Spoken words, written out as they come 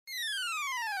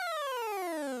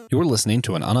You're listening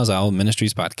to an Anazao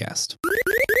Ministries podcast.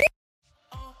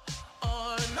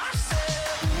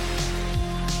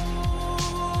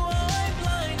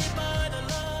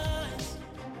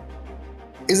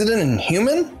 Is it an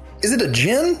Inhuman? Is it a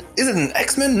Jinn? Is it an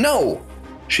X-Men? No!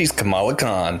 She's Kamala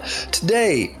Khan.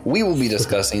 Today, we will be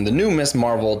discussing the new Ms.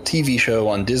 Marvel TV show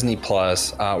on Disney+.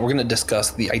 We're going to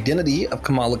discuss the identity of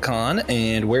Kamala Khan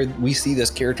and where we see this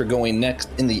character going next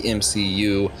in the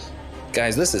MCU.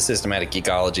 Guys, this is Systematic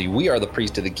Geekology. We are the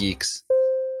priest of the geeks.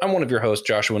 I'm one of your hosts,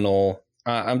 Joshua Knoll.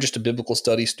 I'm just a biblical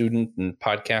studies student and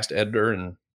podcast editor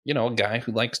and, a guy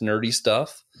who likes nerdy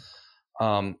stuff.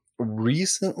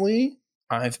 Recently,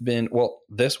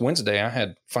 this Wednesday, I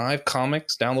had 5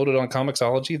 comics downloaded on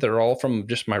Comixology. They're all from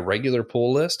just my regular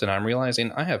pull list, and I'm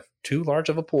realizing I have too large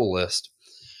of a pull list.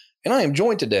 And I am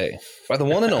joined today by the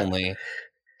one and only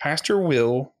Pastor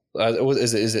Will.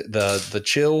 Is it the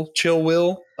chill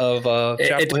Will of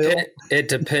Chapel Hill? It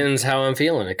depends how I'm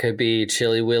feeling. It could be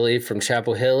Chilly Willy from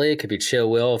Chapel Hill. It could be Chill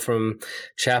Will from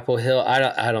Chapel Hill.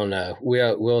 I don't know.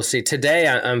 We'll see. Today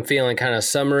I'm feeling kind of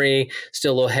summery,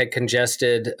 still a little head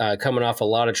congested, coming off a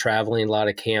lot of traveling, a lot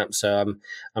of camp. So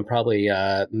I'm probably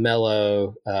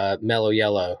mellow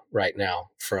yellow right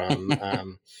now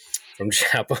from from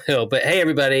Chapel Hill. But hey,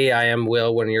 everybody, I am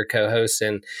Will, one of your co-hosts,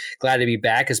 and glad to be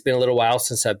back. It's been a little while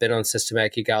since I've been on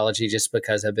Systematic Geekology, just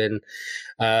because I've been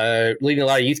leading a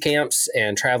lot of youth camps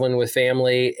and traveling with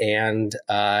family, and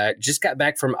just got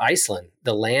back from Iceland,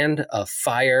 the land of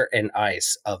fire and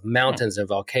ice, of mountains and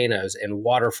volcanoes and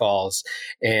waterfalls.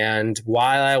 And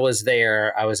while I was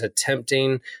there, I was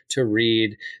attempting to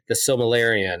read the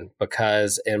Silmarillion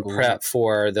because in prep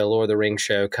for the Lord of the Rings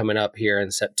show coming up here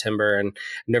in September, and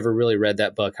never really read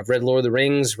that book. I've read Lord of the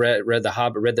Rings, read The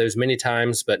Hobbit, read those many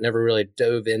times, but never really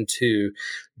dove into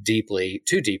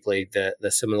too deeply the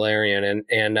Silmarillion,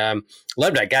 and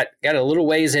loved it. I got a little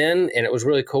ways in, and it was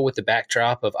really cool with the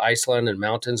backdrop of Iceland and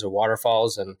mountains and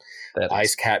waterfalls and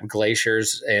ice-capped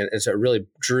glaciers, and so it really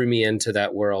drew me into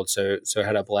that world. So I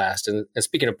had a blast. And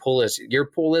speaking of pull list, your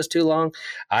pull list too long?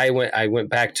 I went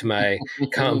back to my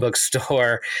comic book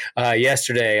store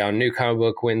yesterday on New Comic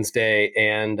Book Wednesday,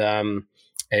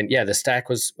 and yeah, the stack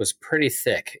was pretty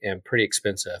thick and pretty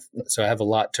expensive. So I have a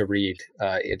lot to read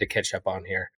to catch up on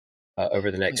here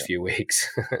over the next few weeks.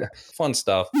 Fun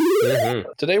stuff. Mm-hmm.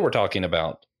 Today we're talking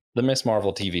about the Ms.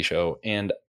 Marvel TV show,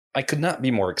 and I could not be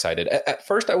more excited. At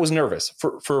first, I was nervous.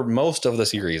 For most of the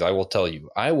series, I will tell you,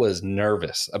 I was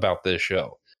nervous about this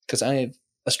show because I have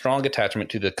a strong attachment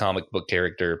to the comic book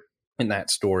character in that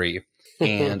story,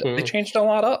 and they changed a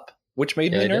lot up, which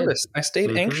made me nervous. I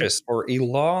stayed anxious for a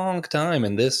long time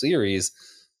in this series.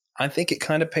 I think it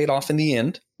kind of paid off in the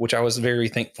end, which I was very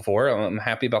thankful for. I'm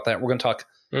happy about that. We're going to talk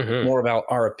more about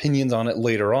our opinions on it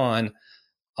later on.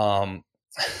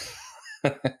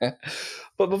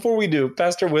 But before we do,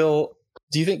 Pastor Will,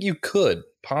 do you think you could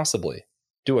possibly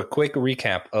do a quick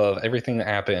recap of everything that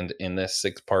happened in this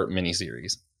 6-part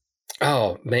miniseries?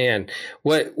 Oh man,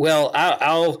 well,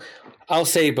 I'll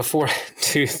say before I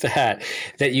do that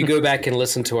you go back and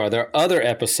listen to our other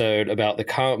episode about the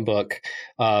comic book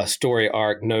story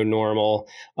arc, No Normal,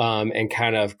 and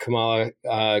kind of Kamala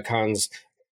Khan's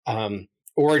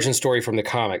origin story from the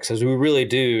comics, as we really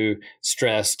do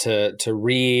stress to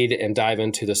read and dive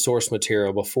into the source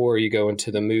material before you go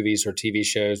into the movies or TV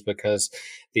shows, because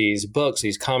these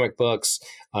comic books,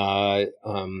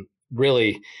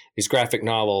 really these graphic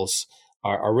novels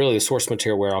are really the source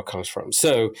material where it all comes from.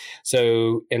 So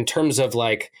in terms of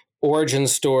like origin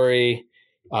story,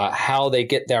 how they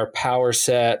get their power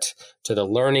set, to the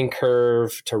learning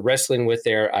curve, to wrestling with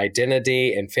their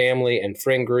identity and family and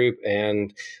friend group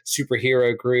and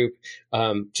superhero group.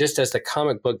 Just as the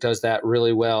comic book does that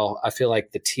really well, I feel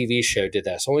like the TV show did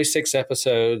that. It's only 6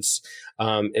 episodes.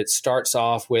 It starts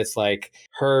off with like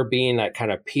her being that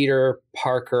kind of Peter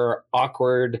Parker,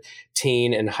 awkward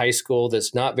teen in high school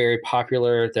that's not very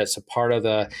popular, that's a part of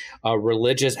has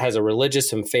a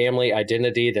religious and family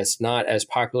identity that's not as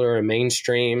popular and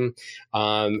mainstream.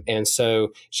 And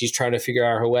so she's trying to figure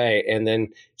out her way. And then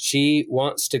she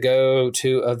wants to go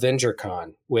to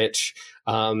AvengerCon, which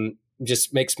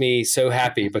just makes me so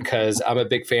happy because I'm a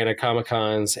big fan of Comic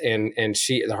Cons, and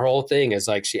her whole thing is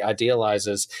like she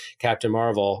idealizes Captain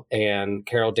Marvel and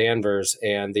Carol Danvers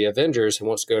and the Avengers and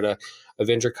wants to go to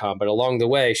AvengerCon. But along the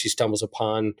way, she stumbles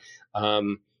upon a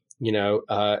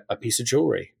piece of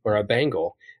jewelry or a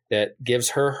bangle that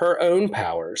gives her her own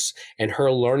powers, and her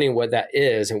learning what that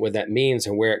is and what that means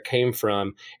and where it came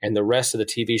from. And the rest of the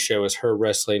TV show is her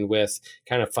wrestling with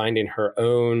kind of finding her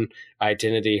own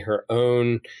identity, her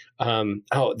own.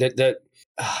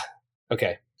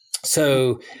 Okay.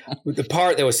 So the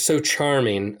part that was so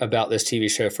charming about this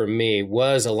TV show for me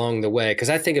was along the way, because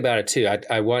I think about it too.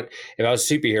 I want, if I was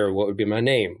a superhero, what would be my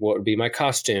name? What would be my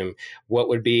costume? What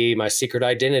would be my secret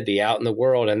identity out in the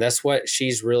world? And that's what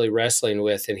she's really wrestling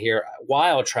with in here,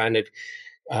 while trying to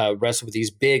wrestle with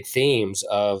these big themes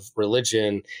of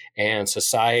religion and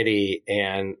society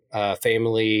and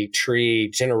family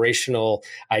tree, generational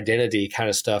identity kind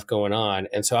of stuff going on.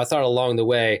 And so I thought along the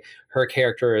way, her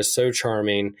character is so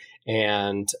charming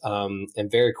and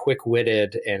very quick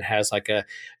witted, and has like a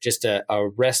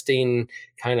resting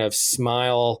kind of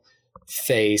smile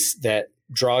face that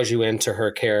draws you into her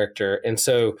character. And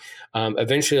so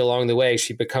eventually along the way,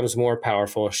 she becomes more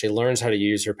powerful. She learns how to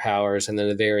use her powers. And then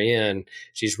at the very end,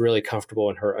 she's really comfortable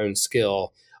in her own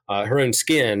skill, her own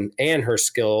skin, and her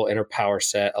skill and her power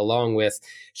set, along with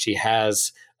she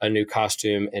has a new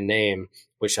costume and name,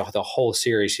 which the whole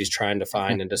series she's trying to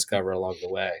find and discover along the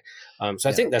way. So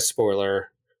I think that's spoiler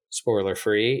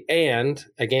free. And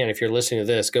again, if you're listening to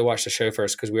this, go watch the show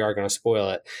first, because we are going to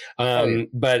spoil it.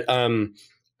 But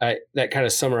that kind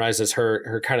of summarizes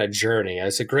her kind of journey.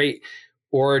 It's a great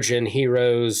origin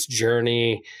hero's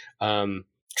journey,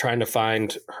 trying to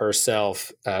find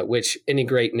herself, which any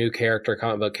great new character,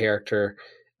 comic book character,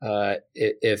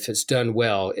 if it's done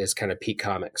well, is kind of peak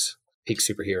comics, peak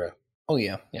superhero. Oh,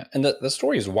 yeah. Yeah. And the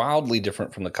story is wildly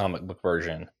different from the comic book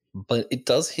version, but it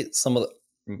does hit some of the,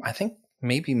 I think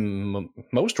maybe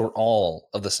most or all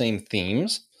of the same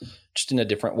themes, just in a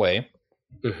different way.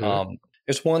 Mm-hmm.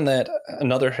 It's one that,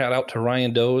 another shout out to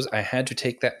Ryan Doze. I had to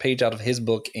take that page out of his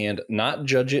book and not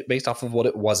judge it based off of what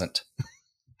it wasn't.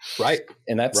 Right.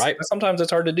 And that's right. Sometimes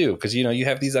it's hard to do, because, you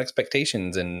have these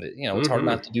expectations, and, it's hard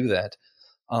not to do that.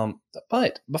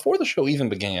 But before the show even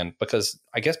began, because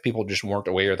I guess people just weren't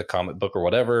aware of the comic book or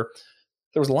whatever,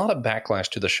 there was a lot of backlash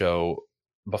to the show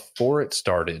before it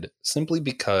started, simply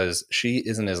because she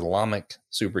is an Islamic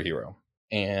superhero.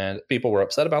 And people were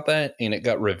upset about that, and it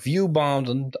got review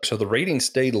bombed. So the ratings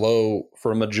stayed low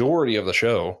for a majority of the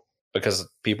show, because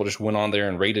people just went on there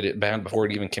and rated it bad before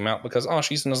it even came out, because, oh,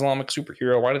 she's an Islamic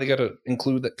superhero. Why do they got to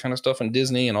include that kind of stuff in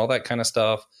Disney and all that kind of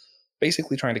stuff?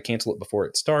 Basically trying to cancel it before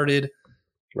it started.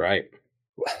 Right.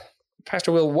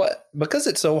 Pastor Will, because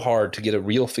it's so hard to get a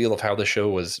real feel of how the show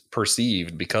was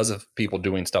perceived because of people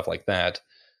doing stuff like that,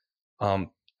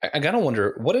 I gotta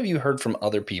wonder, what have you heard from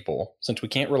other people? Since we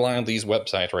can't rely on these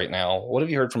websites right now, what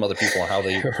have you heard from other people on how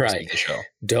they perceive the show?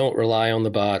 Don't rely on the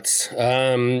bots.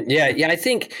 I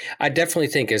definitely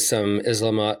think it's some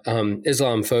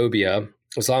Islamophobia,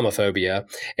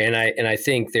 and I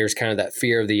think there's kind of that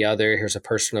fear of the other. Here's a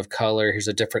person of color. Here's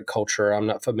a different culture I'm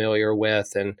not familiar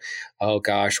with, and oh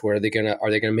gosh, are they gonna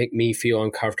make me feel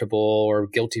uncomfortable or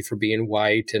guilty for being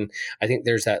white? And I think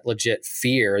there's that legit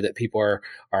fear that people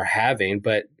are having,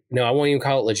 but no, I won't even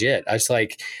call it legit. It's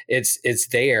like it's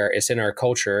there, it's in our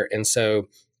culture, and so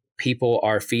people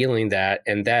are feeling that,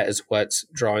 and that is what's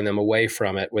drawing them away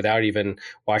from it without even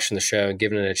watching the show and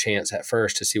giving it a chance at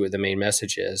first to see what the main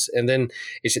message is. And then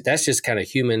that's just kind of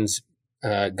humans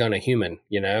gonna human,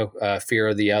 fear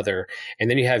of the other. And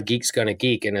then you have geeks gonna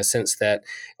geek, in a sense that,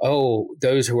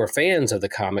 those who are fans of the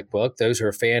comic book, those who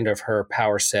are fan of her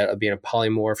power set of being a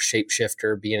polymorph,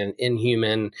 shapeshifter, being an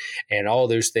inhuman, and all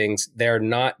those things, they're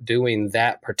not doing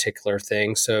that particular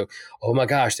thing. So, oh my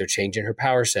gosh, they're changing her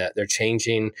power set. They're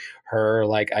changing her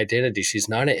identity. She's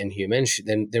not an inhuman.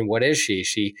 Then what is she?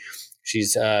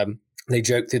 She's they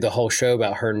joke through the whole show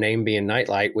about her name being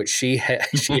Nightlight, which she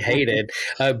hated.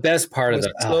 Best part of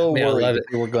the I love it.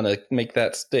 They were going to make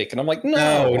that stick, and I'm like,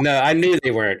 no. I knew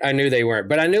they weren't.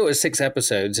 But I knew it was 6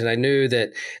 episodes, and I knew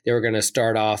that they were going to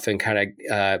start off and kind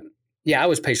of. I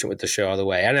was patient with the show all the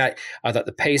way, and I thought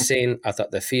the pacing, I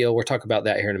thought the feel. We'll talk about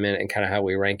that here in a minute and kind of how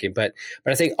we rank it. But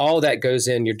I think all that goes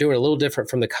in. You're doing a little different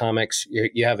from the comics.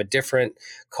 You have a different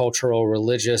cultural,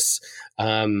 religious.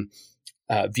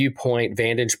 Viewpoint,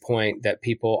 vantage point that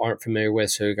people aren't familiar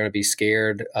with, so they're going to be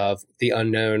scared of the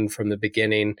unknown from the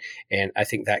beginning. And I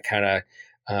think that kind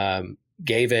of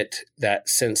gave it that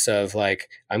sense of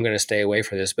I'm going to stay away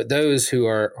from this. But those who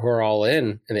are all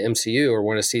in the MCU or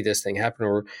want to see this thing happen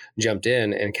or jumped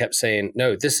in and kept saying,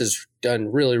 no, this is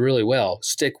done really, really well.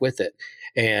 Stick with it.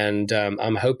 And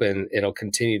I'm hoping it'll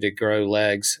continue to grow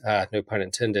legs, no pun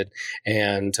intended,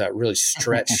 and really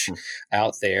stretch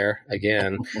out there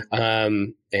again,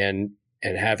 and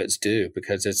have its due,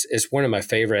 because it's one of my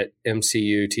favorite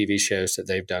MCU TV shows that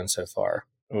they've done so far.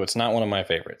 Oh, it's not one of my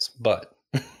favorites, but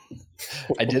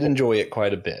I did enjoy it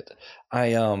quite a bit.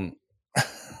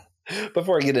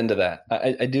 Before I get into that,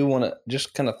 I do want to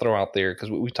just kind of throw out there, because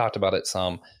we talked about it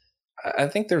some. I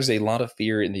think there's a lot of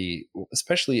fear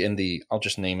especially in I'll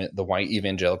just name it, the white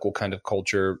evangelical kind of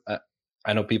culture.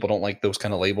 I know people don't like those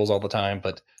kind of labels all the time,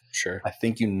 but Sure. I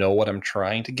think you know what I'm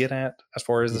trying to get at as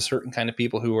far as the certain kind of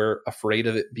people who are afraid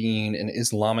of it being an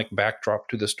Islamic backdrop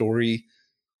to the story.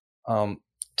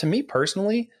 To me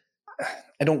personally,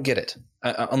 I don't get it.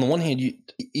 On the one hand,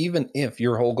 even if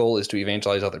your whole goal is to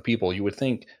evangelize other people, you would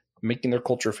think making their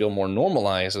culture feel more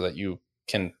normalized so that you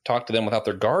can talk to them without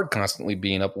their guard constantly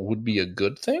being up would be a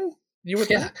good thing. You would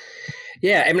think?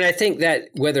 Yeah. I mean, I think that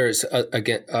whether it's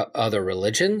again other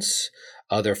religions,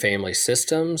 other family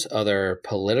systems, other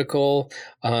political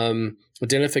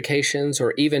identifications,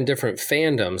 or even different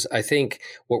fandoms, I think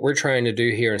what we're trying to do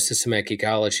here in systematic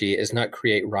ecology is not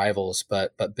create rivals,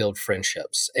 but build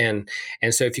friendships. And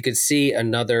so if you could see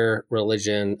another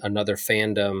religion, another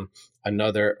fandom,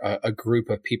 another a group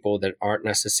of people that aren't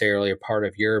necessarily a part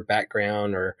of your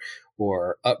background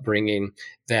or upbringing,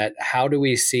 that how do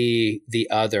we see the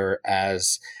other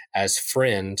as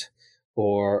friend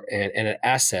or and an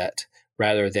asset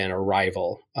rather than a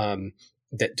rival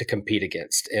that to compete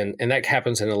against. And that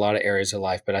happens in a lot of areas of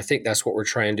life. But I think that's what we're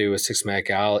trying to do with systematic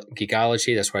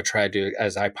geekology. That's what I try to do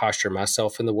as I posture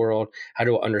myself in the world. How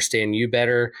do I understand you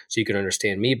better so you can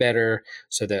understand me better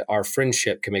so that our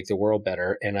friendship can make the world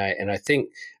better? And I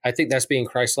think that's being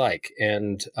Christ-like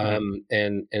and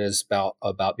it's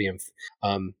about being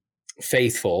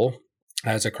faithful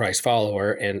as a Christ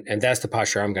follower. And that's the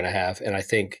posture I'm going to have. And I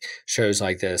think shows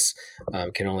like this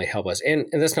can only help us. And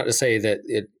that's not to say that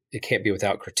it can't be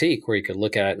without critique, where you could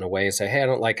look at it in a way and say, hey, I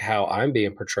don't like how I'm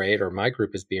being portrayed or my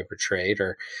group is being portrayed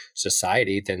or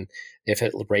society. Then if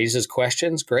it raises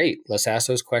questions, great. Let's ask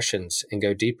those questions and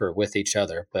go deeper with each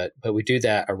other. But we do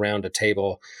that around a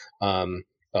table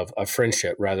of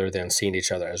friendship rather than seeing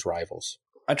each other as rivals.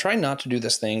 I try not to do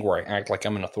this thing where I act like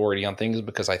I'm an authority on things,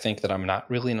 because I think that I'm not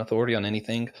really an authority on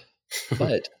anything.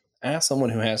 But as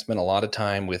someone who has spent a lot of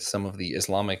time with some of the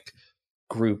Islamic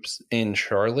groups in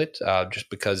Charlotte, just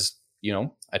because,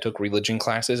 I took religion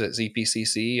classes at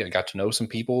ZPCC. I got to know some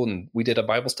people, and we did a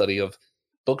Bible study of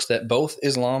books that both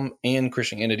Islam and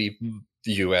Christianity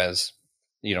view as,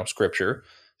 scripture.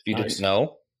 If you didn't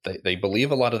know, they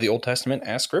believe a lot of the Old Testament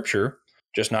as scripture,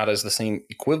 just not as the same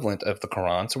equivalent of the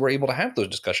Quran. So we're able to have those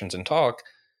discussions and talk.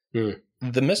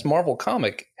 The Miss Marvel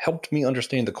comic helped me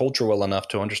understand the culture well enough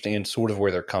to understand sort of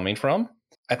where they're coming from.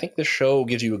 I think this show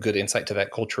gives you a good insight to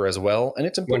that culture as well. And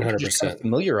it's important 100%. To just kind of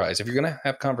familiarize. If you're going to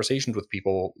have conversations with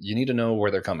people, you need to know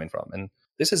where they're coming from. And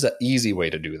this is an easy way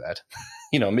to do that.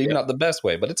 Maybe not the best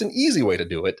way, but it's an easy way to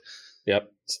do it.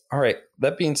 Yep. All right.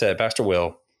 That being said, Pastor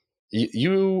Will,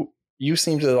 you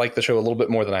seem to like the show a little bit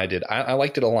more than I did. I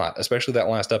liked it a lot, especially that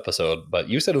last episode. But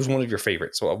you said it was one of your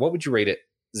favorites. So what would you rate it?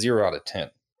 0 out of 10.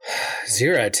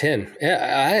 0 out of 10.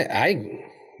 Yeah,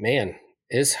 man,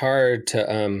 it's hard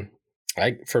to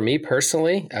for me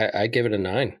personally, I give it a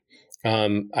 9.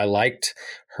 I liked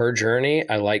her journey.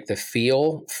 I like the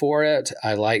feel for it.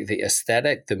 I like the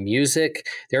aesthetic, the music.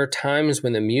 There are times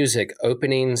when the music,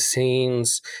 opening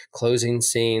scenes, closing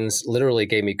scenes, literally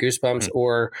gave me goosebumps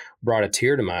or brought a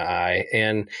tear to my eye.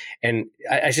 And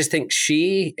I just think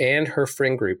she and her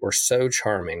friend group were so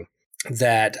charming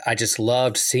that I just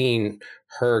loved seeing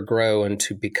her grow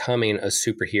into becoming a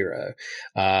superhero.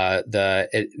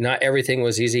 Not everything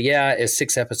was easy. Yeah, it's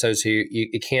 6 episodes. So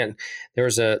you can't.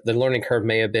 The learning curve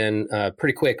may have been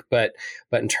pretty quick, but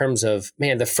in terms of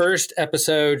the first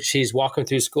episode, she's walking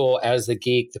through school as the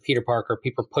geek, the Peter Parker.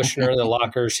 People pushing her in the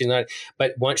locker. She's not.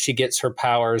 But once she gets her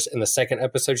powers, in the second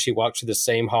episode, she walks through the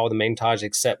same hall, the main Taj,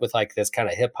 except with like this kind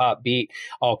of hip hop beat,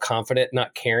 all confident,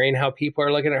 not caring how people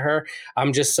are looking at her.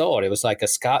 I'm just sold. It was like a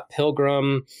Scott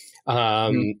Pilgrim.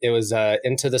 It was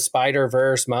Into the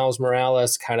Spider-Verse, Miles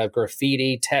Morales kind of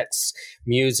graffiti, text,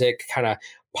 music kind of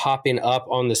popping up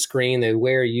on the screen. They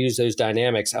use those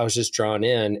dynamics. I was just drawn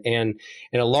in. And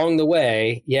along the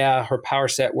way, her power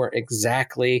set weren't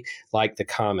exactly like the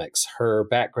comics. Her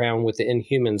background with the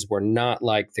Inhumans were not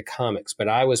like the comics. But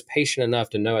I was patient enough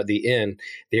to know at the end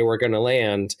they were going to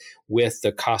land with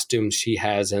the costumes she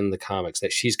has in the comics,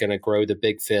 that she's going to grow the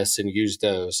big fists and use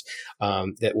those.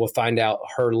 That we'll find out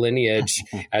her lineage,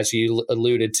 as you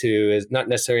alluded to, is not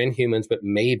necessarily Inhumans, but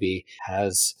maybe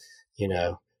has,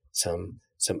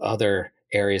 some other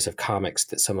areas of comics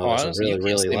that some of us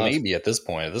really love. Maybe at this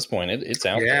point, it's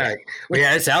out there.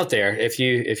 Yeah, it's out there if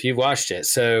you've watched it.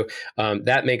 So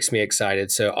that makes me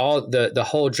excited. So all the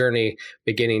whole journey,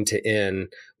 beginning to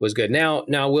end, was good. Now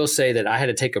I will say that I had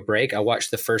to take a break. I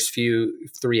watched the first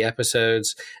 3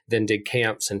 episodes, then did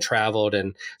camps and traveled,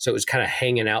 and so it was kind of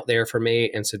hanging out there for me.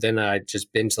 And so then I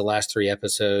just binged the last 3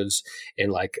 episodes in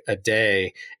like a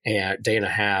day and a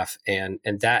half, and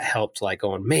that helped. Like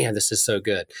going, man, this is so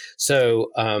good.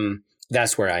 So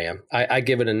that's where I am. I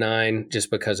give it a 9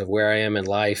 just because of where I am in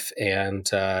life, and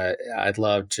I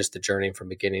love just the journey from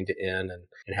beginning to end,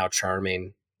 and how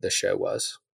charming the show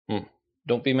was.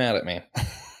 Don't be mad at me.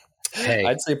 Hey,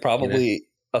 I'd say probably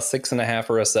a 6.5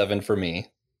 or a 7 for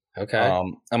me. Okay.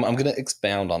 I'm going to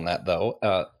expound on that though.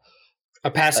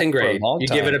 A passing grade. You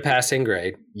give it a passing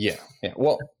grade. Yeah.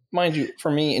 Well, mind you,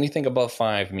 for me, anything above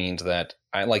 5 means that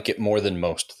I like it more than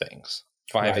most things.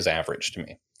 5 is average to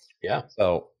me. Yeah.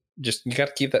 So just, you got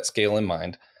to keep that scale in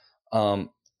mind.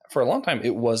 For a long time,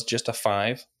 it was just a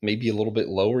 5, maybe a little bit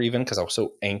lower even because I was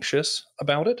so anxious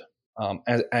about it.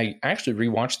 I actually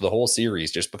rewatched the whole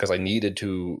series just because I needed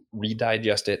to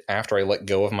redigest it after I let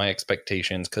go of my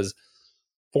expectations. Because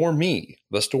for me,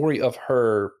 the story of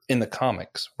her in the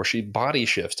comics, where she body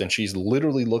shifts and she's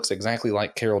literally looks exactly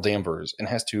like Carol Danvers and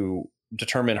has to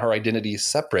determine her identity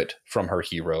separate from her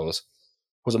heroes,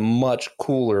 was a much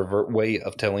cooler way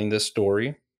of telling this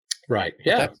story. Right.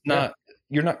 Yeah. That's not.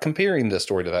 You're not comparing this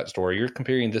story to that story. You're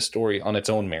comparing this story on its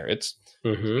own merits.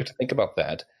 Mm-hmm. You have to think about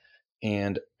that.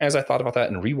 And as I thought about that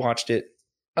and rewatched it,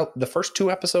 the first 2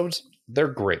 episodes, they're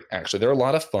great, actually. They're a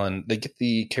lot of fun. They get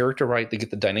the character right. They get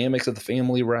the dynamics of the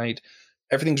family right.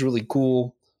 Everything's really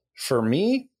cool. For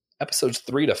me, episodes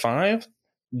 3 to 5,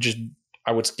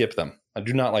 I would skip them. I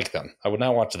do not like them. I would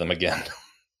not watch them again.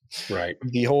 Right.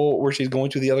 The whole where she's going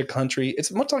to the other country,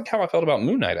 it's much like how I felt about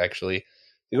Moon Knight, actually.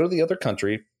 They go to the other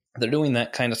country. They're doing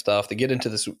that kind of stuff. They get into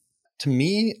this. To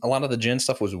me, a lot of the Jen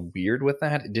stuff was weird with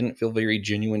that. It didn't feel very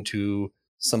genuine to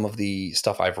some of the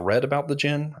stuff I've read about the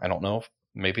Jen. I don't know.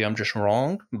 Maybe I'm just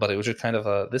wrong, but it was just kind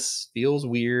of this feels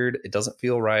weird. It doesn't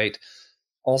feel right.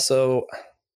 Also,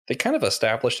 they kind of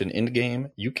established an end game.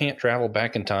 You can't travel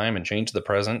back in time and change the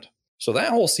present. So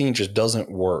that whole scene just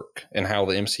doesn't work in how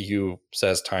the MCU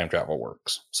says time travel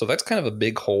works. So that's kind of a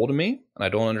big hole to me. And I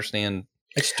don't understand.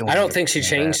 I don't think she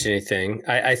changed anything.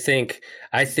 I think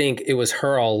it was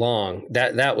her all along.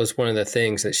 That was one of the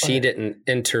things that she didn't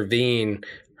intervene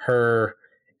for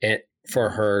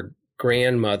her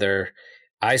grandmother.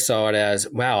 I saw it as,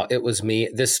 wow, it was me.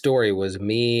 This story was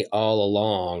me all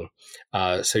along.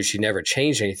 So she never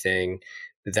changed anything.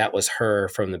 That was her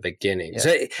from the beginning. Yeah.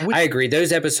 So I agree.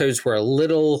 Those episodes were a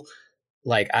little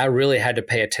like I really had to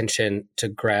pay attention to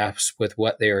grasp with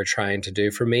what they were trying to do.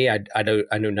 For me, I know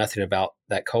nothing about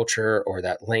that culture or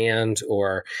that land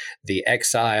or the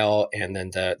exile, and then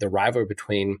the rivalry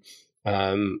between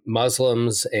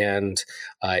Muslims and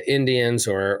Indians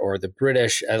or the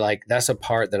British. Like that's a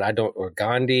part that I don't, or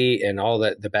Gandhi and all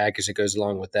that, the baggage that goes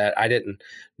along with that. I didn't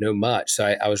know much. So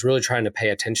I was really trying to pay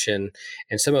attention,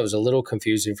 and some of it was a little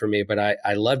confusing for me, but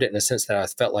I loved it in a sense that I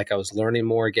felt like I was learning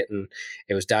more, it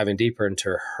was diving deeper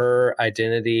into her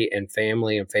identity and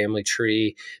family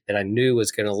tree that I knew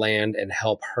was going to land and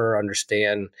help her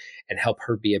understand and help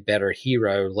her be a better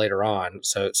hero later on.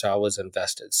 So I was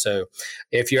invested. So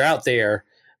if you're out there,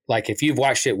 like if you've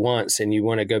watched it once and you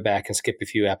want to go back and skip a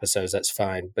few episodes, that's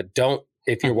fine. But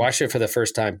if you're watching it for the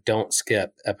first time, don't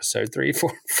skip episode 3,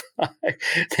 4, 5.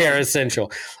 They're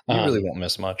essential. You really won't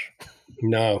miss much.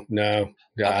 No.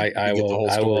 I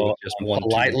will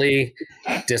politely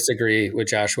disagree with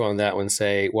Joshua on that one.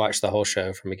 Say, watch the whole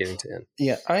show from beginning to end.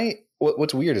 Yeah.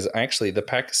 What's weird is actually the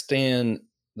Pakistani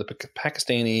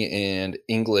and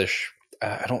English,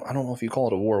 I don't know if you call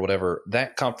it a war or whatever,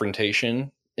 that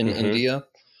confrontation in India,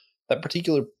 that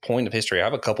particular point of history, I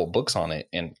have a couple books on it,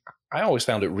 and I always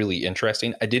found it really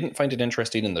interesting. I didn't find it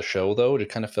interesting in the show, though. It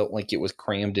kind of felt like it was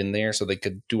crammed in there so they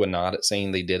could do a nod at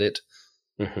saying they did it,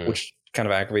 which kind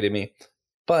of aggravated me.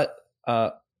 But,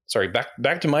 sorry,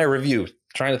 back to my review,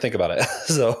 trying to think about it.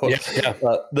 So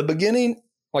the beginning,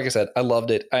 like I said, I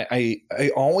loved it. I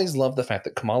always loved the fact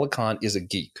that Kamala Khan is a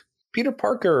geek. Peter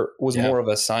Parker was more of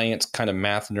a science kind of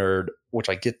math nerd, which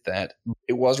I get that.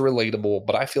 It was relatable,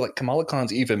 but I feel like Kamala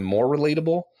Khan's even more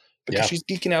relatable because she's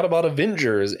geeking out about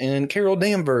Avengers and Carol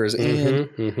Danvers and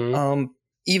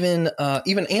even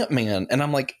Ant-Man. And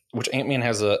I'm like, which Ant-Man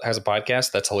has a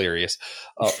podcast that's hilarious.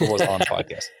 Was on a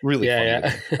podcast, really funny.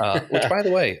 Which, by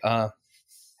the way,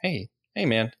 hey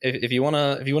man, if you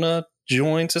wanna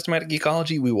join Systematic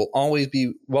Ecology, we will always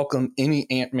be welcome any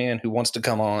Ant-Man who wants to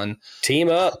come on. Team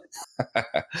up.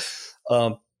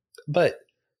 But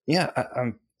yeah,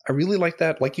 I really like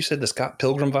that. Like you said, the Scott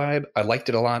Pilgrim vibe. I liked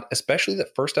it a lot, especially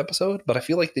that first episode, but I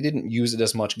feel like they didn't use it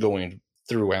as much going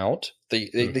throughout.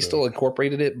 They still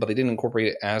incorporated it, but they didn't incorporate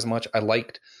it as much. I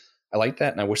liked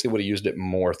that, and I wish they would have used it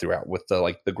more throughout with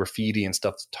the graffiti and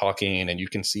stuff talking, and you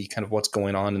can see kind of what's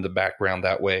going on in the background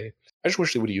that way. I just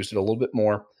wish they would have used it a little bit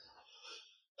more.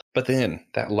 But then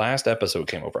that last episode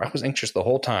came over. I was anxious the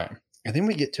whole time. And then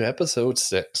we get to episode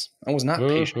 6. I was not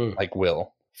patient like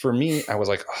Will. For me, I was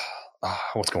like,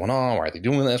 what's going on? Why are they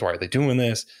doing this? Why are they doing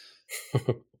this?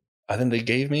 And then they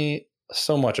gave me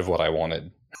so much of what I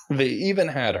wanted. They even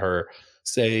had her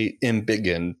say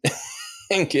 "embiggen"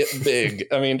 and get big.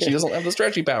 I mean, she doesn't have the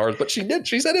stretchy powers, but she did.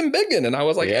 She said "embiggen," and I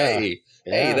was like, hey,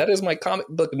 that is my comic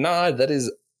book nod.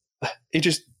 It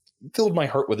just filled my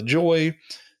heart with joy.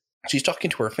 She's talking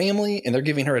to her family, and they're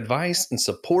giving her advice and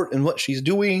support in what she's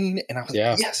doing. And I was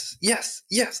like, yes.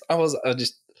 I was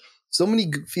just so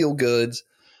many feel goods.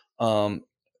 And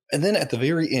then at the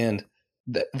very end,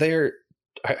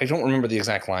 I don't remember the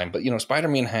exact line, but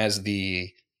Spider-Man has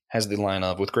the line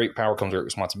of, with great power comes great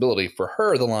responsibility. For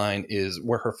her, the line is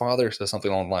where her father says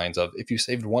something along the lines of, if you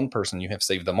saved one person, you have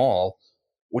saved them all,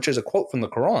 which is a quote from the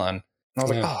Quran. And I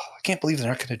was like, I can't believe they're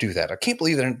not going to do that. I can't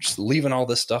believe they're just leaving all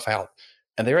this stuff out.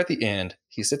 And there at the end,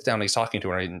 he sits down and he's talking to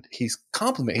her and he's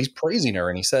praising her,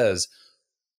 and he says,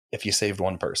 if you saved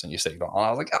one person, you saved all. And I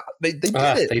was like, they did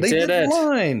it. They did the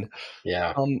line.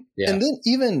 Yeah. And then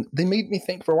even they made me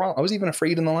think for a while. I was even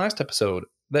afraid in the last episode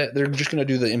that they're just going to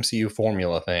do the MCU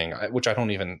formula thing, which I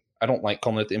don't like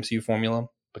calling it the MCU formula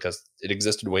because it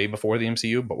existed way before the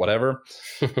MCU, but whatever.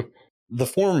 The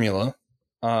formula,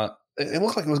 it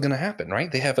looked like it was going to happen, right?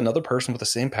 They have another person with the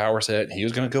same power set. And he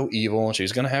was going to go evil, and she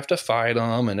was going to have to fight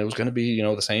him, and it was going to be,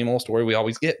 the same old story we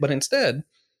always get. But instead,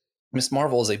 Miss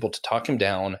Marvel is able to talk him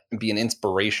down and be an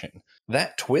inspiration.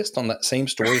 That twist on that same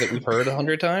story that we've heard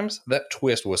 100 times, that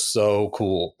twist was so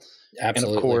cool.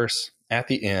 Absolutely. And of course, at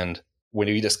the end, when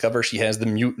we discover she has the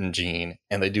mutant gene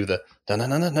and they do the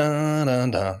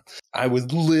da-na-na-na-na-na-na, I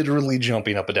was literally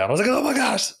jumping up and down. I was like, oh my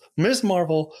gosh, Miss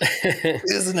Marvel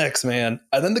is an X-Man.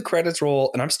 And then the credits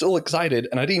roll, and I'm still excited,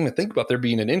 and I didn't even think about there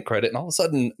being an end credit, and all of a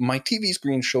sudden, my TV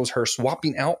screen shows her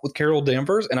swapping out with Carol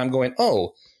Danvers, and I'm going,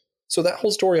 oh, so that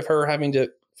whole story of her having to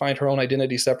find her own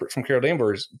identity separate from Carol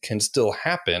Danvers can still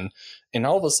happen. And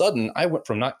all of a sudden, I went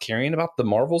from not caring about the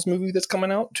Marvels movie that's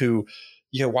coming out to,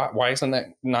 why isn't that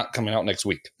not coming out next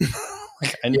week?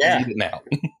 I need it now.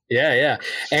 Yeah.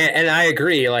 And I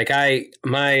agree. Like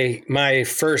my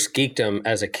first geekdom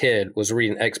as a kid was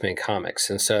reading X-Men comics.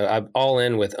 And so I'm all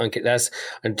in with that's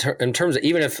in terms of,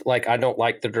 even if like I don't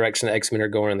like the direction the X-Men are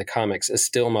going in the comics, it's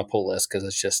still on my pull list because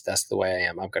it's just, that's the way I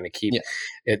am. I'm going to keep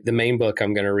it, the main book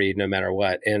I'm going to read no matter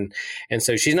what. And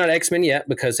so she's not X-Men yet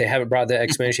because they haven't brought the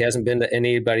X-Men. She hasn't been to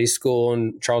anybody's school,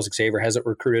 and Charles Xavier hasn't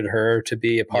recruited her to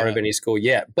be a part of any school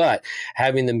yet. But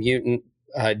having the mutant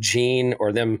gene,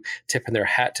 or them tipping their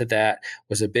hat to that,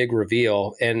 was a big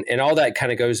reveal, and all that kind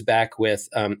of goes back with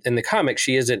in the comics,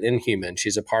 she is an Inhuman.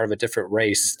 She's a part of a different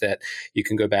race that you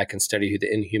can go back and study who the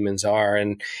Inhumans are,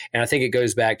 and I think it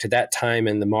goes back to that time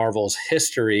in the Marvel's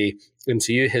history,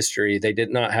 MCU history. They did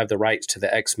not have the rights to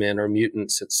the X-Men or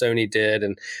mutants that Sony did,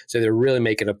 and so they're really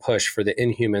making a push for the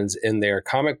Inhumans in their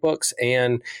comic books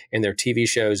and in their TV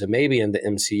shows, and maybe in the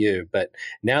MCU. But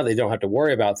now they don't have to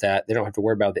worry about that. They don't have to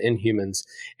worry about the Inhumans,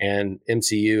 and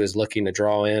MCU is looking to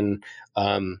draw in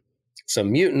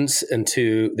some mutants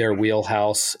into their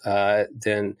wheelhouse.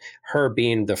 Then her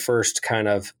being the first kind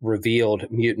of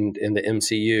revealed mutant in the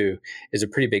MCU is a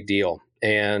pretty big deal.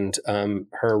 And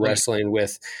her wrestling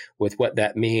with what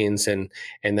that means, and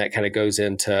that kind of goes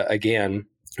into, again,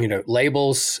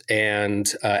 labels,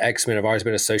 and X-Men have always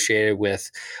been associated with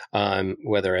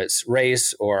whether it's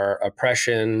race or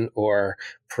oppression or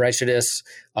prejudice.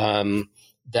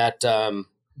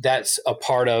 That's a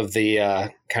part of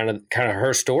the kind of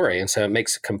her story, and so it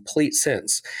makes complete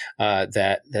sense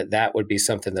that would be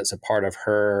something that's a part of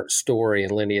her story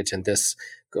and lineage in this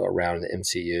go around in the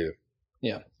MCU.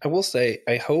 Yeah, I will say,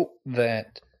 I hope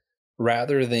that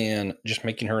rather than just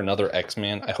making her another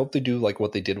X-Man, I hope they do like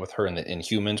what they did with her in the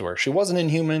Inhumans, where she was an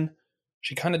Inhuman.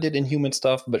 She kind of did Inhuman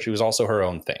stuff, but she was also her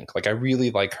own thing. Like, I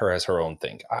really like her as her own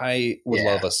thing. I would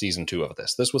love a season 2 of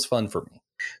this. This was fun for me.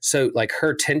 So, like,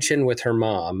 her tension with her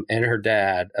mom and her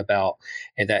dad about,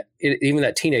 and that even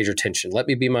that teenager tension. Let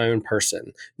me be my own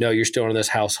person. No, you're still in this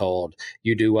household.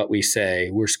 You do what we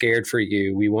say. We're scared for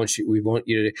you. We want you. We want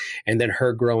you to. And then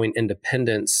her growing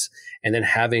independence, and then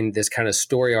having this kind of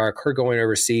story arc. Her going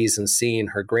overseas and seeing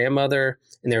her grandmother.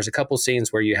 And there's a couple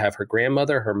scenes where you have her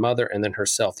grandmother, her mother, and then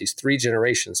herself. These 3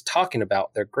 generations talking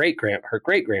about her great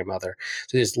grandmother.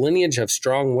 So this lineage of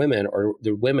strong women, or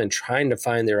the women trying to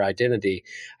find their identity.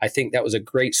 I think that was a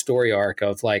great story arc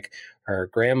of like her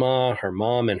grandma, her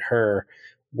mom, and her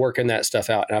working that stuff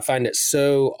out. And I find it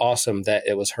so awesome that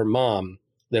it was her mom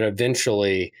that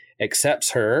eventually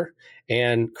accepts her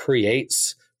and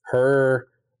creates her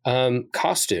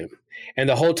costume. And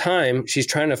the whole time she's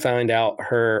trying to find out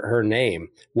her name.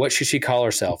 What should she call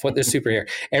herself? What the superhero?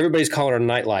 Everybody's calling her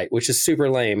Nightlight, which is super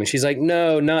lame. And she's like,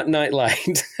 no, not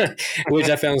Nightlight, which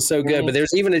I found so good. But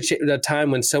there's even a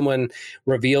time when someone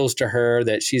reveals to her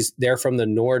that they're from the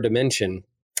Noor dimension,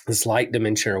 this light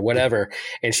dimension or whatever.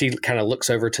 And she kind of looks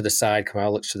over to the side.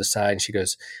 Kamala looks to the side and she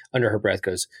goes, under her breath,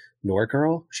 goes, Noor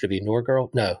girl? Should it be Noor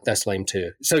girl? No, that's lame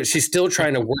too. So she's still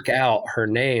trying to work out her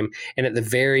name. And at the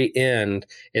very end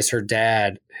is her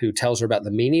dad who tells her about the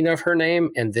meaning of her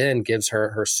name and then gives her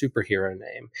her superhero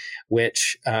name,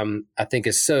 which I think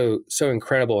is so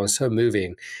incredible and so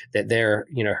moving that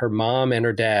her mom and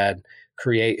her dad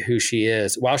create who she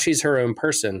is while she's her own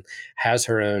person, she has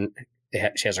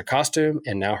her costume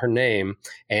and now her name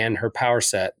and her power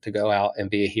set to go out and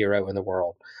be a hero in the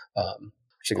world.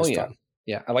 Which is fun.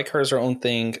 Yeah, I like her as her own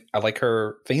thing. I like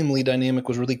her family dynamic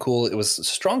was really cool. It was a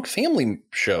strong family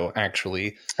show,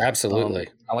 actually. Absolutely.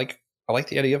 I like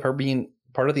the idea of her being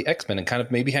part of the X-Men and kind of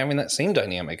maybe having that same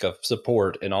dynamic of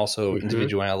support and also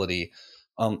individuality.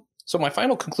 So my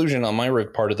final conclusion on my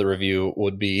part of the review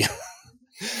would be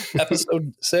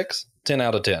episode 6, 10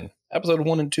 out of 10. Episode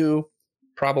 1 and 2,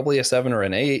 probably a 7 or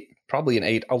an 8. Probably an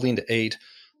 8. I'll lean to 8.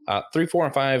 3, 4,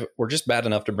 and 5 were just bad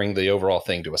enough to bring the overall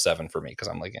thing to a 7 for me because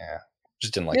I'm like,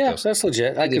 just didn't like those. That's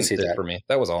legit. I can see that for me.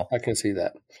 That was all. I can see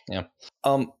that. Yeah.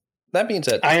 That being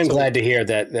said, I am glad to hear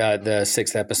that the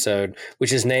 6th episode,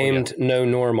 which is named No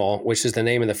Normal, which is the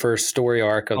name of the first story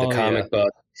arc of the comic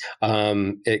book,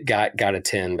 it got a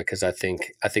 10 because I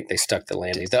think they stuck the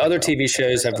landing. The other TV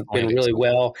shows have been really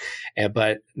well,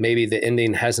 but maybe the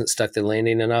ending hasn't stuck the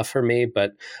landing enough for me.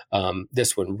 But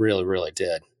this one really, really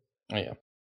did. Oh, yeah.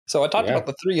 So I talked about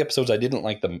the 3 episodes I didn't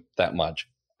like them that much.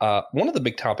 One of the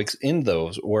big topics in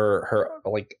those were her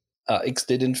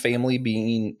extended family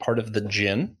being part of the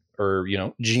jinn, or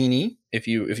genie, if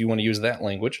you want to use that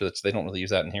language. They don't really use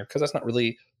that in here because that's not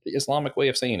really the Islamic way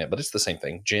of saying it, but it's the same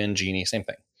thing. Jinn, genie, same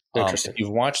thing. Interesting. If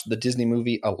you've watched the Disney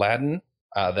movie Aladdin,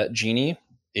 that genie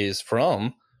is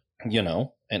from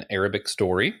an Arabic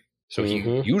story, so he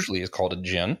usually is called a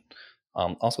jinn.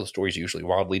 Also, the story is usually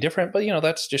wildly different, but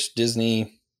that's just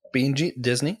Disney being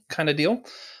Disney kind of deal.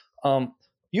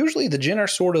 Usually the jinn are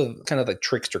sort of kind of like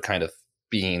trickster kind of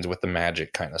beings with the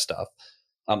magic kind of stuff.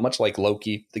 Much like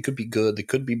Loki, they could be good, they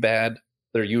could be bad.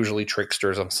 They're usually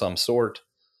tricksters of some sort.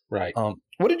 Right.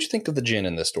 What did you think of the jinn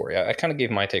in this story? I kind of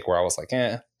gave my take where I was like,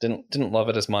 didn't love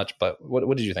it as much, but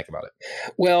what did you think about it?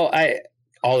 Well,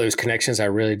 all those connections I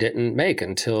really didn't make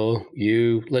until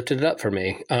you lifted it up for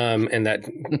me. And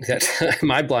that's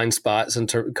my blind spots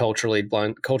and culture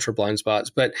blind spots.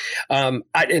 But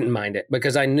I didn't mind it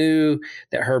because I knew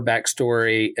that her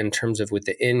backstory in terms of with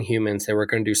the Inhumans, they were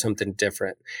going to do something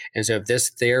different. And so if this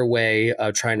their way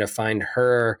of trying to find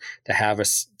her to have a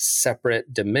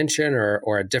separate dimension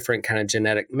or a different kind of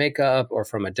genetic makeup or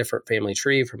from a different family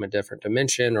tree, from a different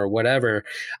dimension or whatever,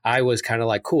 I was kind of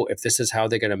like, cool, if this is how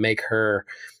they're going to make her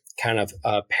kind of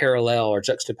parallel or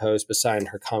juxtaposed beside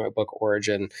her comic book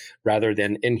origin rather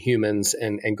than Inhumans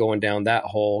and going down that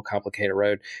whole complicated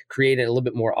road, creating a little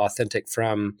bit more authentic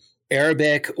from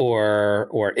Arabic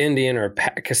or Indian or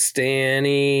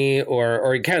Pakistani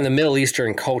or kind of the Middle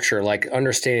Eastern culture, like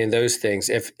understanding those things.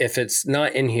 If it's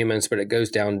not Inhumans, but it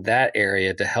goes down that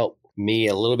area to help me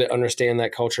a little bit understand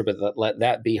that culture, but let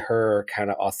that be her kind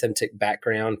of authentic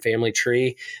background family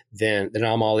tree, then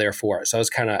I'm all there for it. So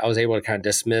I was able to kind of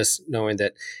dismiss knowing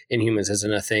that Inhumans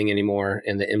isn't a thing anymore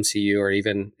in the MCU or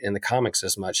even in the comics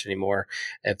as much anymore.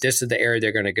 If this is the area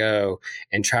they're going to go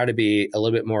and try to be a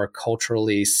little bit more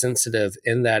culturally sensitive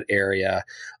in that area,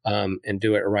 and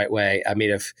do it the right way. I mean,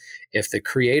 if the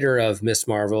creator of Miss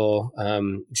Marvel,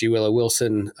 G. Willow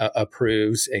Wilson,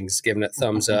 approves and is giving it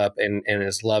thumbs up and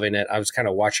is loving it, I was kind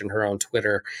of watching her on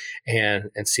Twitter and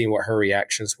seeing what her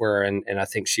reactions were, and I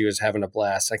think she was having a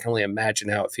blast. I can only imagine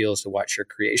how it feels to watch your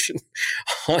creation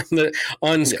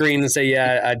on screen and say,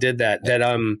 "Yeah, I did that."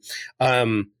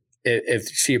 If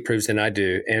she approves, then I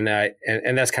do, and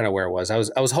that's kind of where it was. I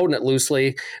was holding it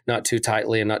loosely, not too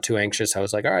tightly, and not too anxious. I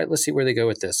was like, all right, let's see where they go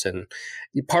with this. And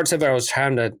parts of it, I was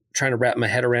trying to wrap my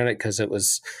head around it because it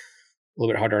was a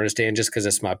little bit hard to understand, just because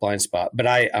it's my blind spot. But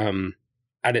I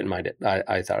didn't mind it.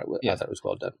 I thought it was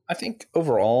well done. I think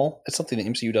overall, it's something the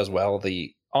MCU does well.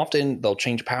 Often they'll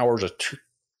change powers or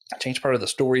changed part of the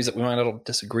stories that we might not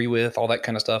disagree with, all that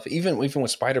kind of stuff. Even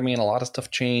with Spider-Man, a lot of stuff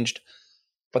changed,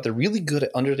 but they're really good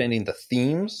at understanding the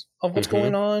themes of what's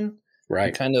going on, right?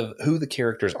 And kind of who the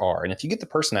characters are. And if you get the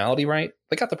personality right,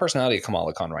 they got the personality of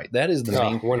Kamala Khan right. That is the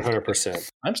main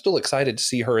 100%. I'm still excited to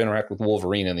see her interact with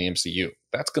Wolverine in the MCU.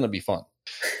 That's going to be fun.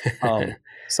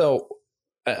 So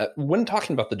when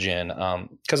talking about the Jinn,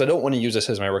 because I don't want to use this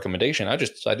as my recommendation, I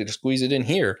just decided to squeeze it in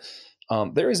here.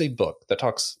 There is a book that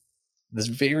talks this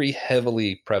very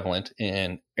heavily prevalent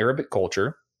in Arabic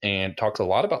culture and talks a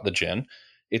lot about the Jinn.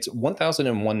 It's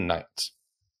 1001 Nights.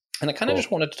 And I kind of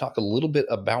just wanted to talk a little bit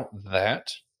about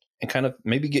that and kind of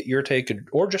maybe get your take,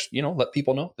 or just, let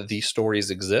people know that these stories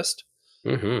exist.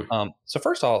 So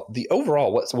first off, the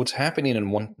overall, what's happening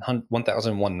in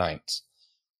 1001 Nights,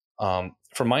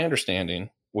 from my understanding,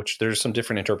 which there's some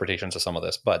different interpretations of some of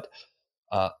this, but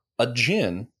a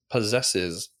Jinn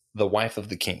possesses the wife of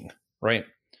the king, right?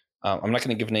 I'm not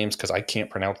going to give names because I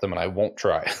can't pronounce them and I won't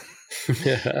try.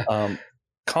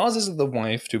 Causes the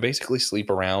wife to basically sleep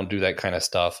around, do that kind of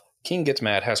stuff. King gets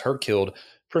mad, has her killed,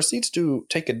 proceeds to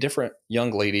take a different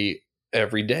young lady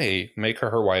every day, make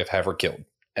her wife, have her killed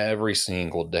every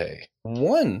single day.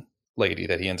 One lady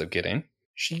that he ends up getting,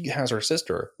 she has her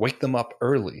sister wake them up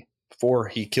early before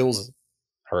he kills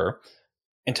her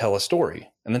and tell a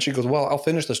story. And then she goes, well, I'll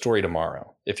finish the story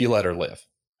tomorrow if you let her live.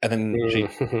 And then she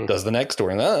does the next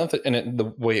story. And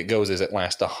the way it goes is it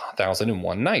lasts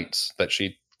 1001 nights that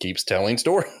she keeps telling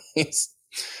stories.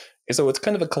 And so it's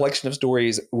kind of a collection of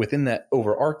stories within that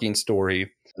overarching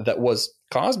story that was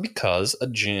caused because a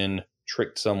Jinn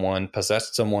tricked someone,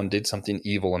 possessed someone, did something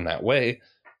evil in that way.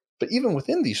 But even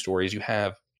within these stories, you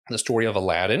have the story of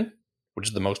Aladdin, which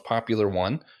is the most popular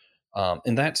one.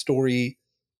 In that story,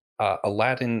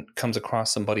 Aladdin comes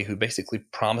across somebody who basically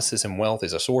promises him wealth,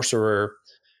 is a sorcerer.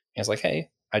 And it's like, hey,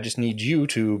 I just need you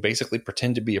to basically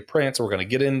pretend to be a prince. We're going to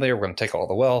get in there. We're going to take all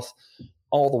the wealth.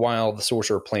 All the while, the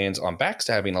sorcerer plans on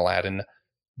backstabbing Aladdin.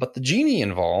 But the genie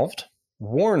involved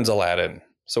warns Aladdin.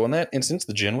 So in that instance,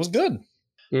 the Jinn was good.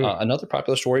 Another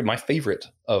popular story, my favorite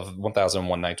of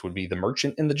 1001 Nights, would be The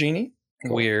Merchant and the Genie,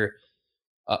 where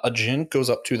a Jinn goes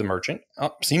up to the merchant,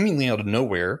 seemingly out of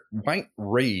nowhere, white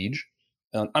rage.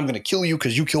 I'm going to kill you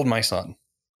because you killed my son.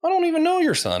 I don't even know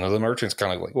your son. Or the merchant's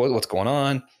kind of like, what's going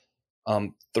on?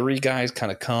 Three guys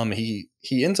kind of come. He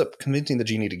ends up convincing the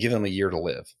genie to give him a year to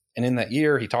live. And in that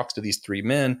year, he talks to these three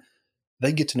men.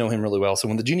 They get to know him really well. So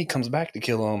when the genie comes back to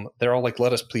kill him, they're all like,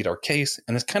 let us plead our case.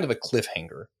 And it's kind of a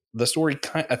cliffhanger. The story,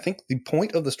 I think the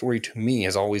point of the story to me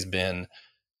has always been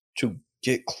to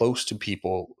get close to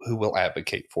people who will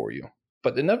advocate for you.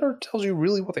 But it never tells you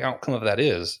really what the outcome of that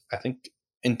is. I think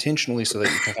intentionally so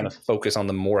that you can kind of focus on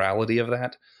the morality of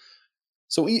that.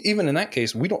 So even in that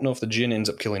case, we don't know if the Jinn ends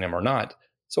up killing him or not.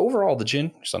 So overall, the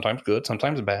Jinn, sometimes good,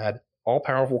 sometimes bad,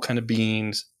 all-powerful kind of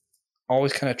beings,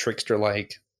 always kind of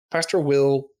trickster-like. Pastor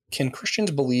Will, can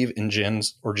Christians believe in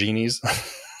jinns or genies?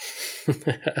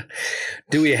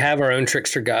 Do we have our own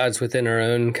trickster gods within our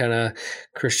own kind of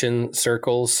Christian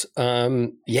circles?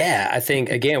 Yeah, I think,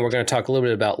 again, we're going to talk a little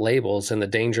bit about labels and the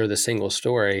danger of the single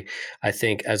story. I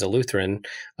think as a Lutheran,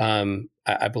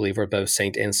 I believe we're both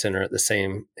saint and sinner at the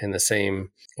same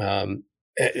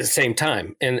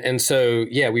time. And so,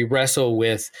 yeah, we wrestle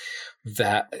with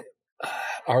that.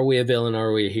 Are we a villain?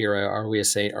 Are we a hero? Are we a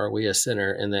saint? Are we a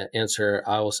sinner? And the answer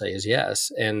I will say is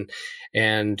yes.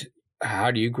 And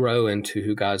how do you grow into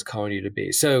who God's calling you to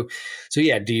be? So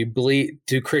yeah,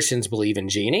 do Christians believe in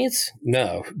genies?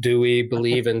 No. Do we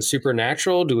believe in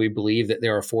supernatural? Do we believe that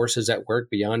there are forces at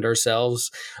work beyond ourselves,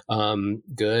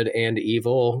 good and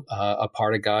evil, a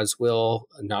part of God's will,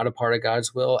 not a part of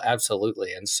God's will?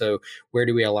 Absolutely. And so where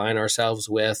do we align ourselves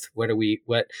with? What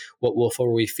wolf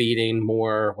are we feeding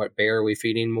more? What bear are we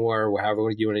feeding more?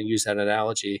 However you want to use that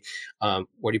analogy.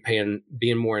 What are you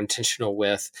being more intentional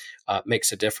with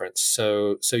makes a difference.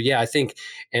 So yeah, I think,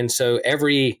 and so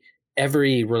every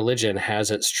religion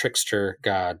has its trickster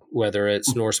god, whether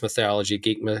it's Norse mythology,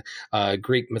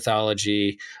 Greek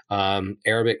mythology,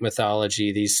 Arabic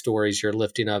mythology. These stories you're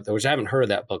lifting up, which I haven't heard of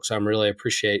that book, so I'm really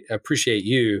appreciate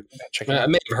you. I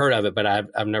may have heard of it, but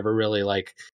I've never really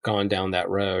gone down that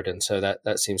road, and so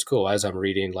that seems cool. As I'm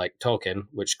reading Tolkien,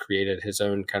 which created his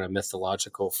own kind of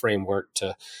mythological framework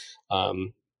to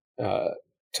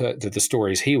the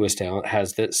stories he was telling,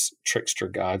 has this trickster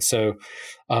god. So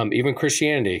even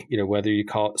Christianity, whether you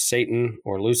call it Satan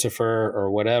or Lucifer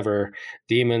or whatever,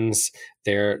 demons,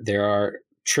 there are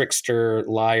trickster,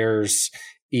 liars,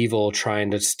 evil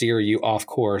trying to steer you off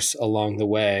course along the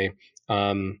way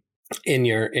in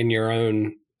your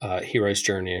own hero's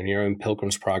journey and your own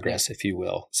pilgrim's progress, if you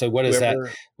will. So what does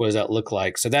Whoever, that look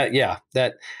like? So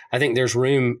that I think there's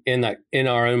room in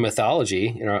our own mythology,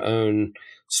 in our own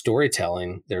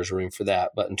storytelling. There's room for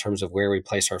that, but in terms of where we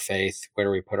place our faith, where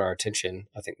do we put our attention,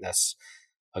 I think that's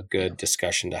a good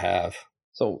discussion to have.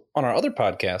 So on our other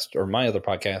podcast, or my other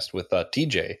podcast with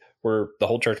TJ, we're the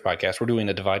Whole Church podcast, we're doing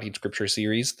a Dividing Scripture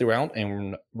series throughout,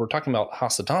 and we're talking about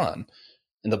Hasatan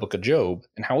in the book of Job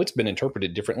and how it's been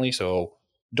interpreted differently. So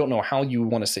don't know how you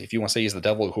want to say, if you want to say he's the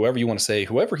devil, whoever you want to say,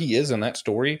 whoever he is in that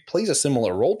story plays a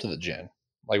similar role to the jinn,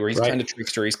 like where he's kind of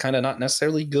trickster. He's kind of not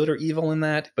necessarily good or evil in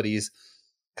that, but he's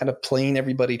kind of playing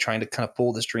everybody, trying to kind of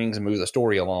pull the strings and move the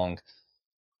story along.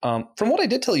 From what I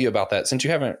did tell you about that, since you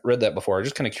haven't read that before, I'm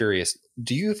just kind of curious.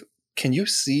 Can you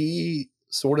see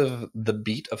sort of the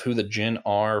beat of who the jinn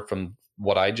are from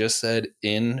what I just said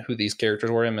in who these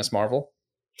characters were in Miss Marvel?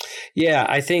 Yeah,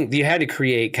 I think you had to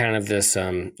create kind of this,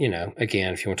 again,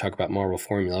 if you want to talk about Marvel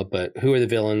formula, but who are the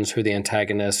villains? Who are the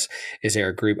antagonists? Is there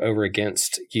a group over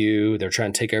against you? They're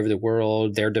trying to take over the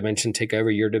world, their dimension, take over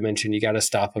your dimension. You got to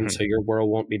stop them so your world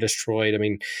won't be destroyed. I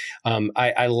mean,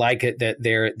 I like it that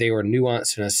they were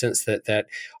nuanced in a sense that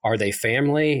are they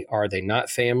family? Are they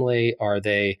not family? Are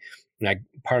they...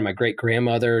 part of my great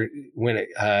grandmother when it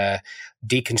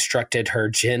deconstructed her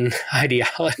jinn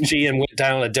ideology and went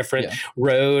down a different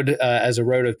road as a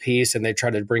road of peace, and they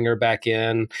tried to bring her back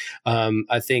in.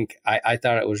 I think I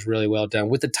thought it was really well done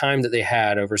with the time that they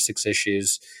had over 6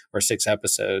 issues or 6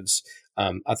 episodes.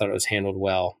 I thought it was handled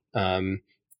well, and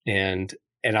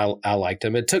I liked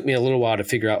them. It took me a little while to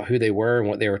figure out who they were and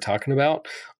what they were talking about,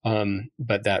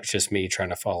 but that's just me trying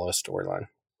to follow a storyline.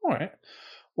 All right.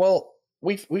 Well,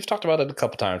 We've talked about it a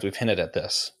couple times. We've hinted at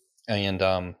this, and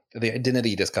the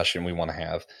identity discussion we want to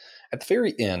have at the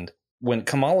very end when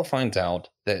Kamala finds out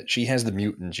that she has the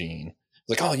mutant gene. It's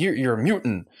like, oh, you're a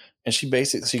mutant, and she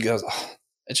goes, oh,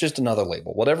 it's just another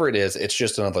label. Whatever it is, it's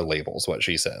just another label. Is what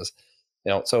she says.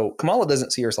 So Kamala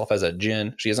doesn't see herself as a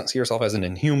jinn. She doesn't see herself as an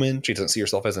Inhuman. She doesn't see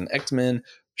herself as an X-Men.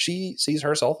 She sees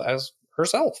herself as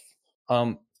herself.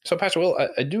 So Pastor Will,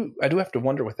 I do have to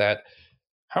wonder with that.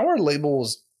 How are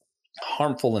labels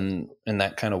harmful in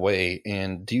that kind of way?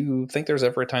 And do you think there's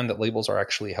ever a time that labels are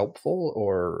actually helpful,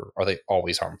 or are they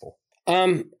always harmful?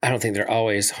 I don't think they're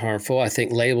always harmful. I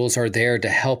think labels are there to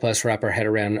help us wrap our head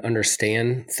around and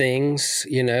understand things.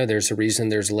 There's a reason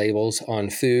there's labels on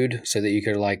food so that you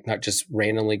could not just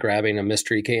randomly grabbing a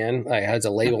mystery can. It has a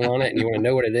label on it and you want to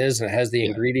know what it is and it has the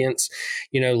ingredients.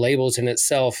 Labels in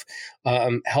itself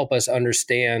help us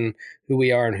understand who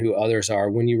we are and who others are.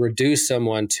 When you reduce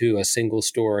someone to a single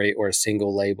story or a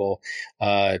single label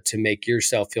to make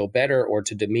yourself feel better or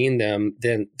to demean them,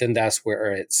 then that's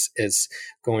where it's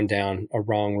going down a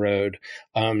wrong road.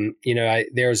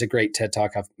 There's a great TED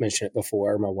Talk, I've mentioned it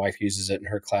before. My wife uses it in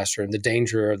her classroom, The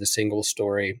Danger of the Single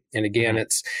Story. And again,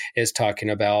 it's talking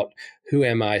about who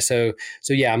am I? So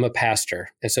yeah, I'm a pastor.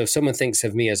 And so if someone thinks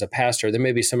of me as a pastor, there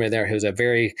may be somebody there who's a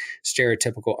very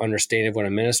stereotypical understanding of what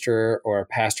a minister or a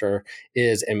pastor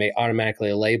is and may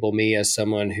automatically label me as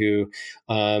someone who,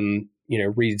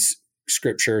 reads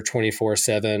scripture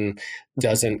 24/7,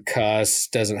 doesn't cuss,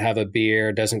 doesn't have a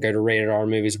beer, doesn't go to rated R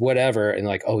movies, whatever. And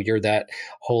oh, you're that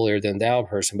holier than thou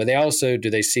person. But do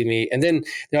they see me? And then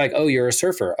they're like, oh, you're a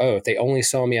surfer. Oh, if they only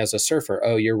saw me as a surfer,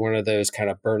 oh, you're one of those kind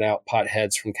of burnout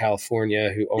potheads from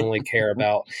California who only care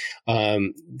about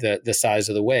the size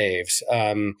of the waves.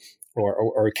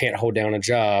 Or can't hold down a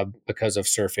job because of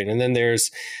surfing. And then there's,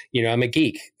 I'm a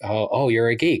geek. Oh, you're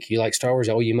a geek. You like Star Wars.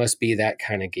 Oh, you must be that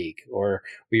kind of geek. Or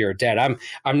you're a dad.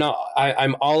 I'm not.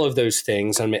 I'm all of those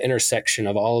things. I'm an intersection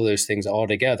of all of those things all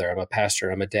together. I'm a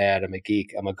pastor. I'm a dad. I'm a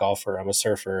geek. I'm a golfer. I'm a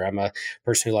surfer. I'm a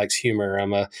person who likes humor.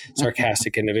 I'm a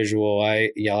sarcastic individual.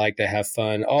 I like to have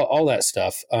fun. All that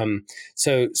stuff.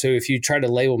 So if you try to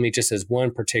label me just as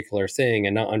one particular thing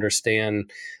and not understand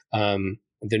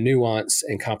the nuance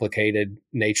and complicated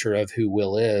nature of who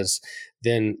Will is,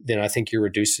 then I think you're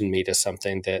reducing me to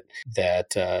something that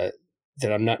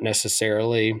I'm not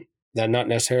necessarily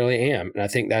am. And I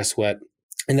think that's what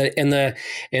and the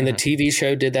TV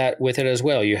show did that with it as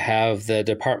well. You have the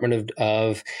Department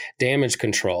of Damage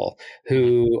Control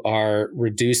who are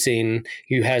reducing,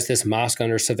 who has this mosque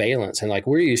under surveillance, and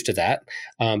we're used to that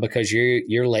because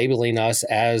you're labeling us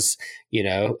as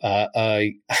you're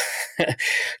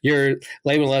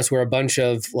labeling us, we're a bunch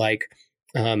of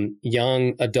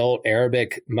young adult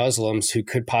Arabic Muslims who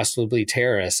could possibly be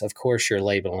terrorists. Of course, you're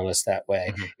labeling us that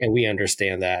way. Mm-hmm. And we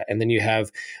understand that. And then you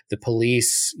have the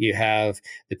police, you have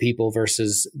the People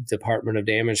versus Department of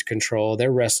Damage Control.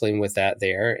 They're wrestling with that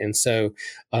there. And so,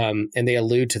 and they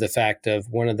allude to the fact of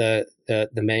one of the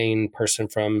main person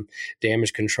from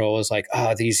Damage Control is like,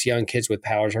 these young kids with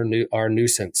powers are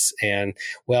nuisance. And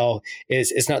well,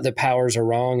 it's not the powers are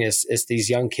wrong. It's these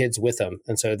young kids with them.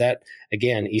 And so that,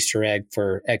 again, Easter egg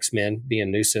for X-Men being a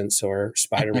nuisance or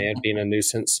Spider-Man being a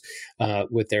nuisance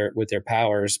with their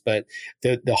powers. But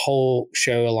the whole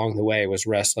show along the way was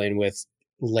wrestling with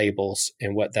labels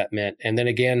and what that meant. And then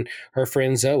again, her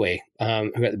friend Zoe,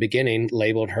 who at the beginning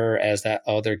labeled her as that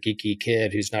other geeky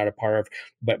kid who's not a part of,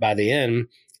 but by the end,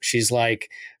 she's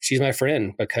like, she's my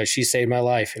friend because she saved my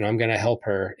life and I'm going to help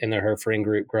her. And then her friend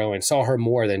group grow and saw her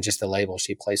more than just the label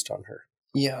she placed on her.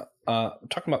 Yeah.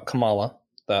 Talking about Kamala,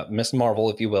 Miss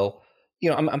Marvel, if you will,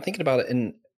 I'm thinking about it,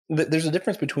 and there's a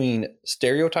difference between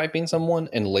stereotyping someone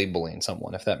and labeling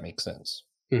someone, if that makes sense.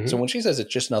 Mm-hmm. So when she says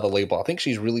it's just another label, I think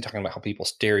she's really talking about how people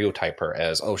stereotype her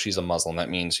as, oh, she's a Muslim. That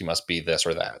means she must be this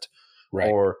or that. Right.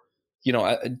 Or,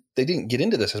 they didn't get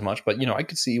into this as much, but, I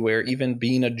could see where even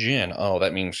being a djinn, oh,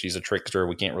 that means she's a trickster.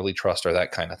 We can't really trust her,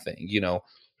 that kind of thing,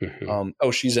 Mm-hmm.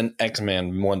 Oh, she's an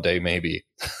X-Man one day, maybe,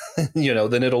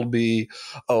 then it'll be,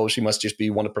 oh, she must just be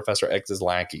one of Professor X's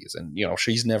lackeys. And,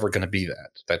 she's never going to be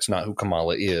that. That's not who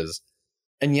Kamala is.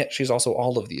 And yet she's also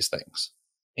all of these things.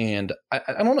 And I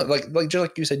don't know, like just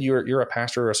like you said, you're a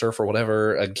pastor, a surfer,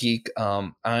 whatever, a geek.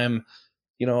 I'm a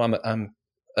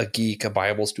geek, a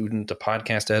Bible student, a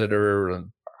podcast editor.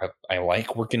 I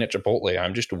like working at Chipotle.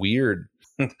 I'm just weird.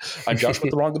 I judge with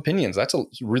the wrong opinions. That's a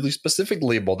really specific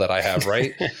label that I have,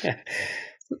 right?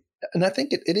 And I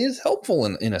think it is helpful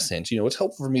in a sense. It's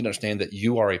helpful for me to understand that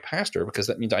you are a pastor because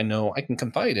that means I know I can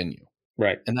confide in you.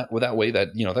 Right. And that way that,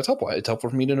 that's helpful. It's helpful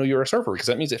for me to know you're a surfer because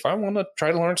that means if I want to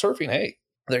try to learn surfing, hey,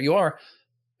 there you are.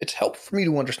 It's helpful for me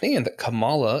to understand that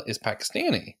Kamala is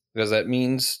Pakistani because that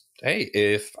means, hey,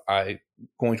 if I'm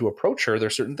going to approach her,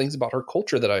 there's certain things about her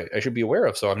culture that I should be aware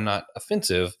of so I'm not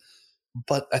offensive.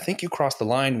 But I think you cross the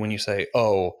line when you say,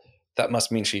 oh, that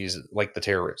must mean she's like the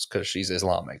terrorist because she's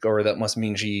Islamic, or that must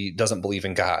mean she doesn't believe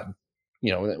in God.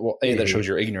 Well, A, that shows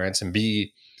your ignorance, and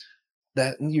B,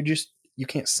 that you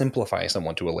can't simplify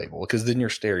someone to a label because then you're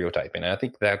stereotyping. And I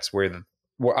think that's where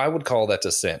I would call that's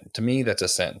a sin. To me, that's a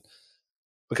sin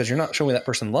because you're not showing that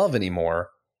person love anymore.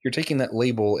 You're taking that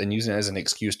label and using it as an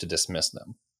excuse to dismiss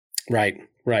them. Right.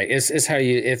 It's how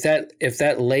if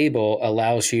that label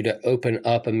allows you to open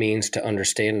up a means to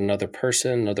understand another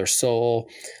person, another soul,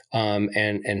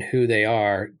 and who they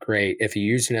are, great. If you're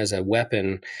using it as a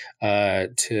weapon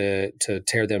to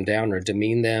tear them down or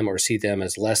demean them or see them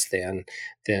as less than,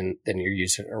 then you're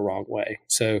using it a wrong way.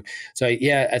 So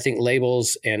yeah, I think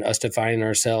labels and us defining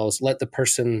ourselves, let the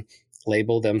person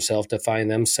label themselves, define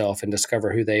themselves, and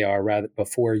discover who they are rather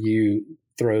before you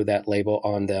throw that label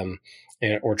on them.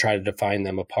 Or try to define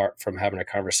them apart from having a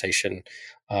conversation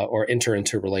or enter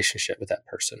into a relationship with that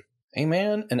person.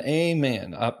 Amen and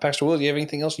amen. Pastor Will, do you have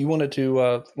anything else you wanted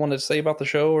to say about the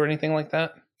show or anything like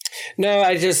that? No,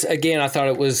 I thought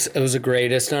it was a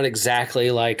great. It's not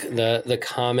exactly like the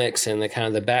comics and the kind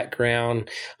of the background,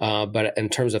 but in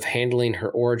terms of handling her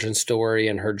origin story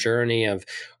and her journey of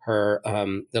her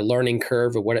the learning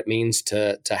curve of what it means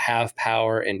to have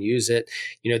power and use it.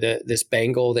 This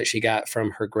bangle that she got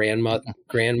from her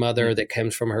grandmother that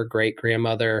comes from her great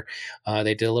grandmother.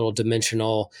 They did a little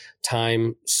dimensional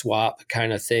time swap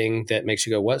kind of thing that makes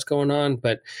you go, "What's going on?"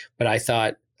 But I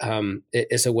thought.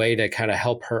 It's a way to kind of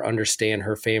help her understand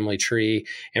her family tree,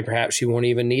 and perhaps she won't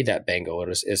even need that bangle.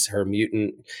 It's her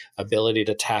mutant ability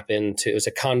to tap into. It was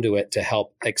a conduit to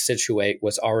help accentuate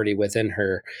what's already within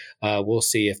her. We'll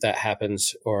see if that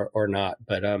happens or not.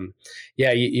 But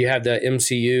you have the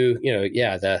MCU.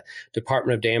 The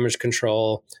Department of Damage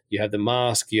Control. You have the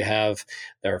mosque. You have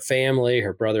their family,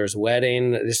 her brother's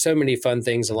wedding. There's so many fun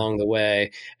things along the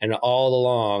way, and all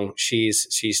along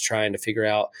she's trying to figure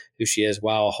out who she is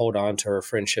while hold on to her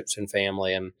friendships and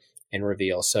family and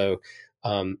reveal. So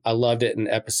I loved it in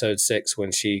episode 6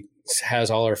 when she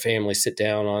has all her family sit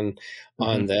down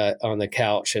on the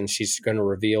couch and she's going to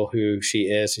reveal who she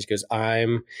is. And she goes,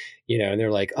 I'm, and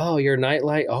they're like, "Oh, you're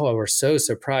Nightlight." "Oh, we're so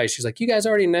surprised." She's like, "You guys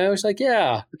already know?" She's like,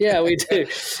 yeah, we do.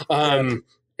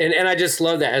 And I just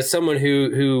love that as someone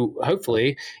who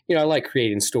hopefully, I like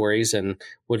creating stories and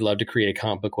would love to create a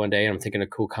comic book one day. And I'm thinking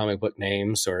of cool comic book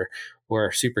names or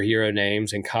superhero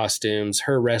names and costumes.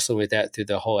 Her wrestling with that through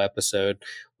the whole episode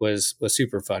was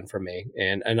super fun for me.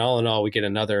 And all in all, we get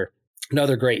another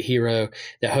another great hero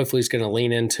that hopefully is going to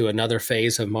lean into another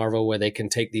phase of Marvel where they can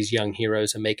take these young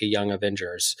heroes and make a young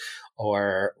Avengers,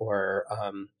 or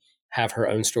have her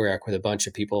own story arc with a bunch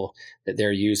of people that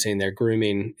they're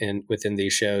grooming within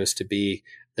these shows to be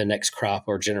the next crop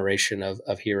or generation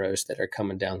of heroes that are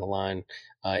coming down the line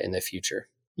in the future.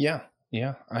 Yeah.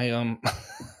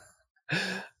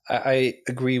 I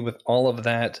agree with all of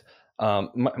that.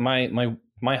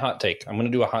 My hot take. I'm going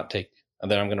to do a hot take, and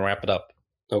then I'm going to wrap it up.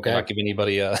 Okay. Not give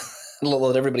anybody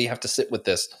let everybody have to sit with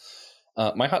this.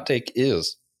 My hot take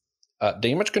is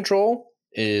Damage Control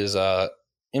is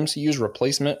MCU's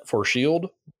replacement for S.H.I.E.L.D.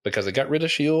 because they got rid of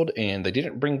S.H.I.E.L.D. and they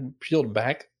didn't bring S.H.I.E.L.D.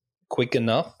 back quick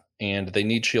enough, and they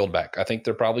need S.H.I.E.L.D. back. I think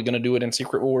they're probably going to do it in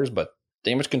Secret Wars, but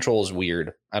Damage Control is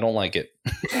weird. I don't like it.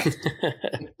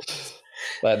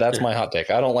 That's my hot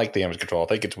take. I don't like Damage Control. I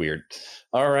think it's weird.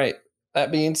 All right. That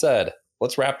being said,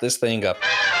 let's wrap this thing up.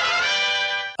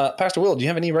 Pastor Will, do you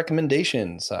have any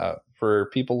recommendations for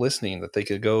people listening that they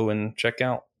could go and check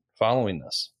out following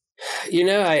this?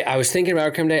 I was thinking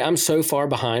about Come Day. I'm so far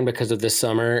behind because of this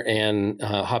summer and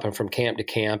hopping from camp to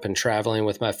camp and traveling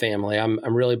with my family.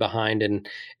 I'm really behind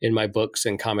in my books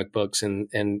and comic books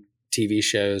and TV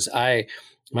shows.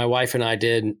 My wife and I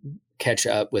did catch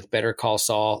up with Better Call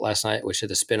Saul last night, which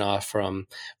is a spinoff from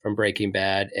Breaking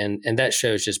Bad, and that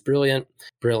show is just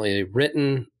brilliantly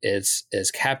written.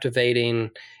 It's captivating.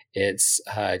 It's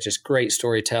just great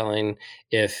storytelling.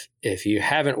 If you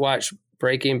haven't watched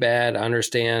Breaking Bad, I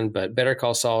understand, but Better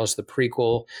Call Saul is the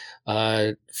prequel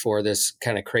for this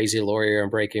kind of crazy lawyer in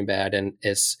Breaking Bad, and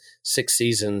it's 6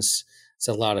 seasons. It's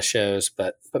a lot of shows,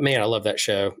 but man, I love that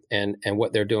show, and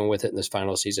what they're doing with it in this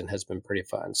final season has been pretty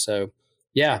fun. So,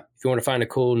 yeah, if you want to find a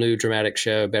cool new dramatic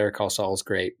show, Better Call Saul is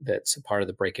great. That's a part of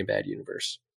the Breaking Bad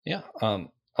universe. Yeah,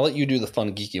 I'll let you do the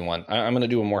fun, geeky one. I'm going to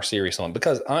do a more serious one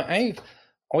because I've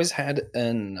always had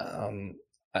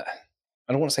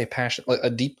I don't want to say passion, like a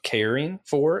deep caring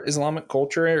for Islamic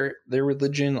culture, their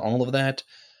religion, all of that.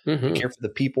 Mm-hmm. I care for the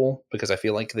people because I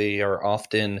feel like they are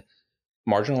often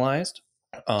marginalized.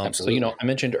 So, I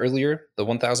mentioned earlier the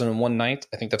 1001 Nights.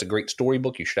 I think that's a great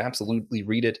storybook. You should absolutely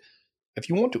read it. If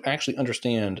you want to actually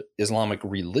understand Islamic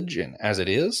religion as it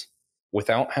is,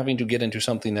 without having to get into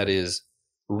something that is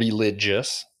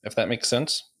religious, if that makes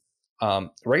sense.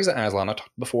 Reza Aslan, I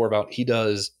talked before about, he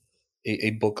does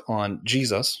a book on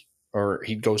Jesus, or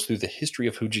he goes through the history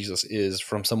of who Jesus is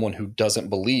from someone who doesn't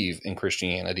believe in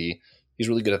Christianity. He's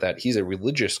really good at that. He's a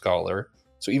religious scholar.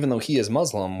 So even though he is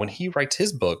Muslim, when he writes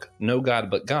his book, No God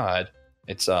But God,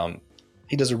 it's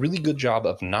he does a really good job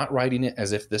of not writing it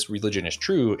as if this religion is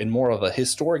true, and more of a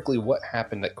historically what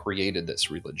happened that created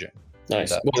this religion.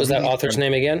 Nice. What was that author's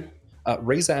name again?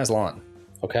 Reza Aslan.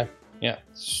 Okay. Yeah,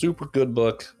 super good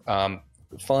book.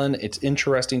 Fun. It's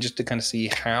interesting just to kind of see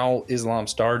how Islam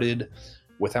started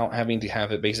without having to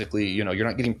have it basically, you're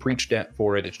not getting preached at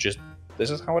for it. It's just,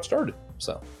 this is how it started.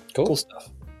 So cool stuff.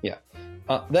 Yeah.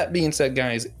 That being said,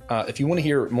 guys, if you want to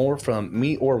hear more from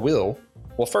me or Will,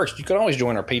 well, first, you can always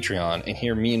join our Patreon and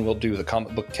hear me and Will do the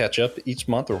comic book catch-up each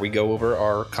month where we go over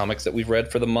our comics that we've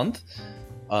read for the month.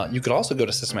 You could also go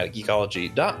to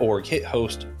systematicgeekology.org, hit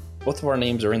host. Both of our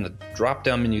names are in the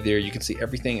drop-down menu there. You can see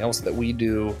everything else that we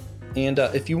do. And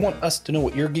if you want us to know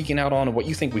what you're geeking out on and what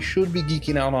you think we should be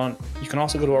geeking out on, you can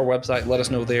also go to our website, let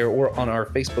us know there, or on our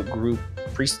Facebook group,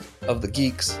 Priest of the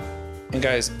Geeks. And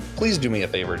guys, please do me a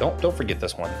favor. Don't forget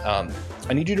this one.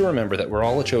 I need you to remember that we're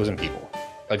all a chosen people,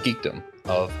 a geekdom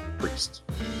of priests.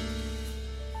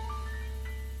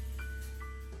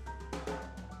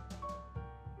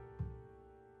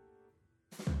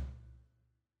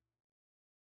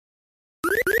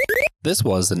 This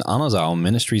was an Anazao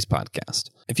Ministries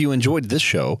podcast. If you enjoyed this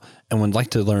show and would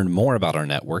like to learn more about our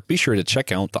network, be sure to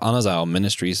check out the Anazao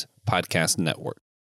Ministries Podcast Network.